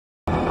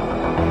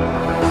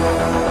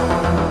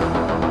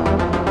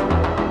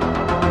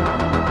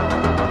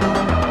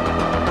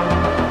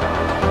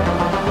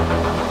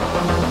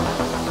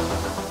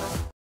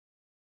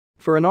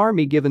For an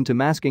army given to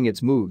masking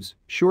its moves,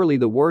 surely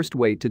the worst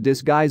way to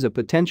disguise a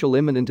potential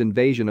imminent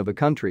invasion of a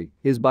country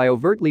is by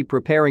overtly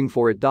preparing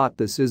for it.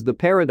 This is the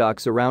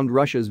paradox around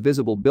Russia's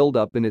visible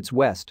buildup in its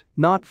west,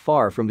 not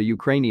far from the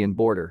Ukrainian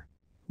border.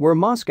 Were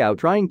Moscow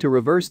trying to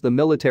reverse the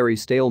military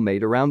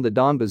stalemate around the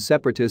Donbas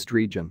separatist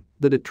region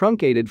that it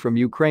truncated from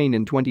Ukraine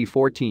in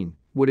 2014,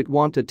 would it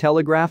want to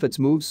telegraph its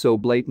moves so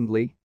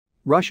blatantly?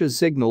 Russia's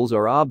signals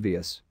are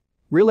obvious.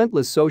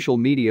 Relentless social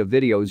media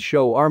videos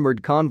show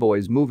armored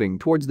convoys moving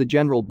towards the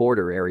general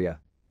border area.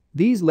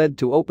 These led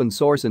to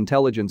open-source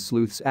intelligence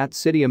sleuths at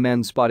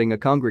CityMN spotting a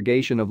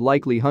congregation of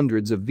likely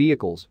hundreds of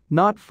vehicles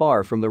not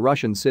far from the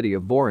Russian city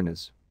of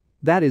Voronezh.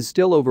 That is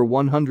still over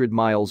 100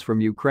 miles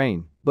from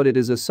Ukraine, but it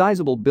is a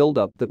sizable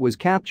buildup that was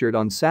captured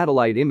on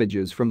satellite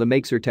images from the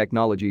Maxar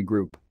technology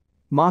group.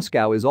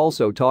 Moscow is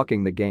also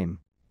talking the game.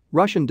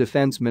 Russian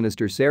Defense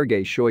Minister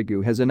Sergei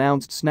Shoigu has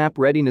announced snap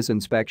readiness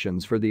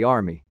inspections for the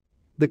army.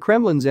 The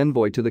Kremlin's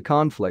envoy to the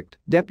conflict,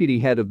 deputy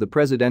head of the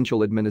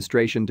presidential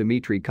administration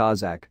Dmitry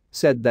Kozak,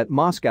 said that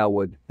Moscow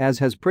would, as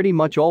has pretty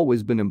much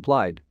always been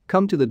implied,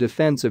 come to the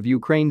defense of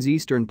Ukraine's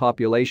eastern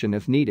population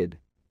if needed.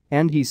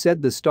 And he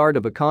said the start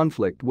of a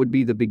conflict would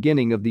be the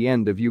beginning of the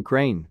end of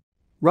Ukraine.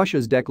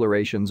 Russia's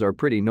declarations are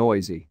pretty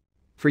noisy.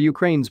 For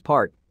Ukraine's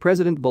part,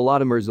 President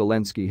Volodymyr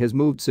Zelensky has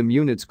moved some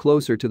units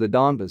closer to the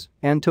Donbas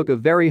and took a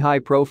very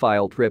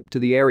high-profile trip to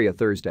the area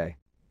Thursday.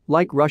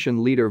 Like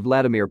Russian leader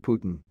Vladimir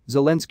Putin,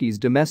 Zelensky's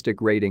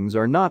domestic ratings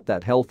are not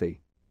that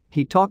healthy.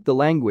 He talked the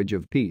language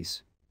of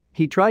peace.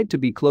 He tried to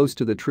be close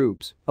to the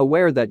troops,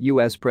 aware that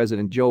US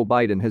President Joe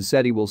Biden has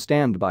said he will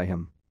stand by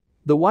him.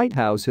 The White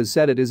House has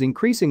said it is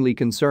increasingly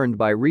concerned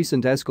by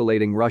recent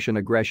escalating Russian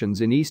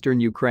aggressions in eastern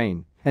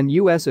Ukraine, and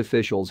US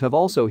officials have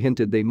also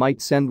hinted they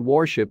might send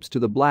warships to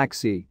the Black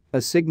Sea,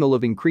 a signal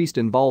of increased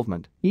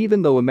involvement,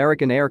 even though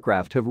American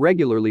aircraft have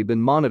regularly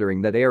been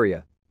monitoring that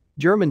area.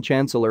 German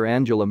Chancellor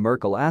Angela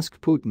Merkel asked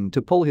Putin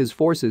to pull his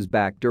forces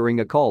back during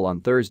a call on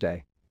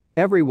Thursday.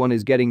 Everyone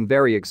is getting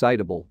very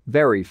excitable,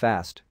 very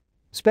fast.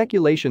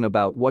 Speculation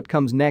about what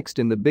comes next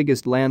in the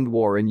biggest land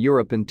war in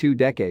Europe in 2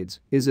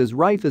 decades is as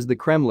rife as the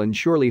Kremlin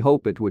surely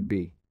hope it would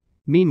be.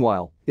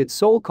 Meanwhile, its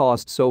sole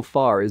cost so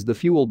far is the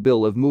fuel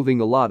bill of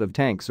moving a lot of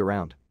tanks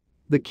around.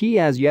 The key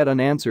as yet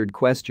unanswered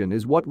question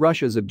is what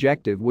Russia's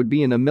objective would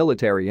be in a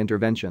military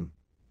intervention.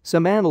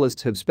 Some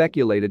analysts have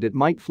speculated it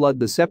might flood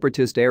the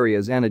separatist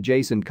areas and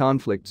adjacent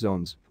conflict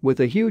zones with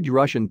a huge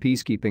Russian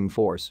peacekeeping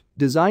force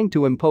designed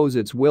to impose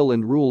its will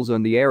and rules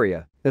on the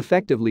area,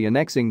 effectively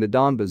annexing the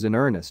Donbas in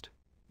earnest.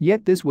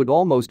 Yet this would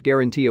almost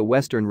guarantee a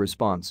Western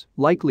response,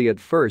 likely at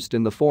first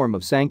in the form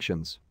of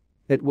sanctions.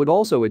 It would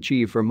also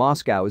achieve for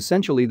Moscow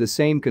essentially the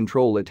same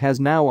control it has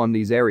now on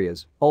these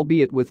areas,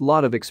 albeit with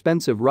lot of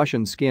expensive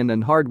Russian skin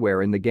and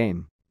hardware in the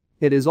game.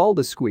 It is all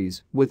the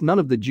squeeze, with none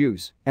of the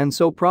juice, and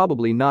so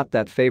probably not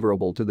that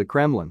favorable to the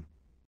Kremlin.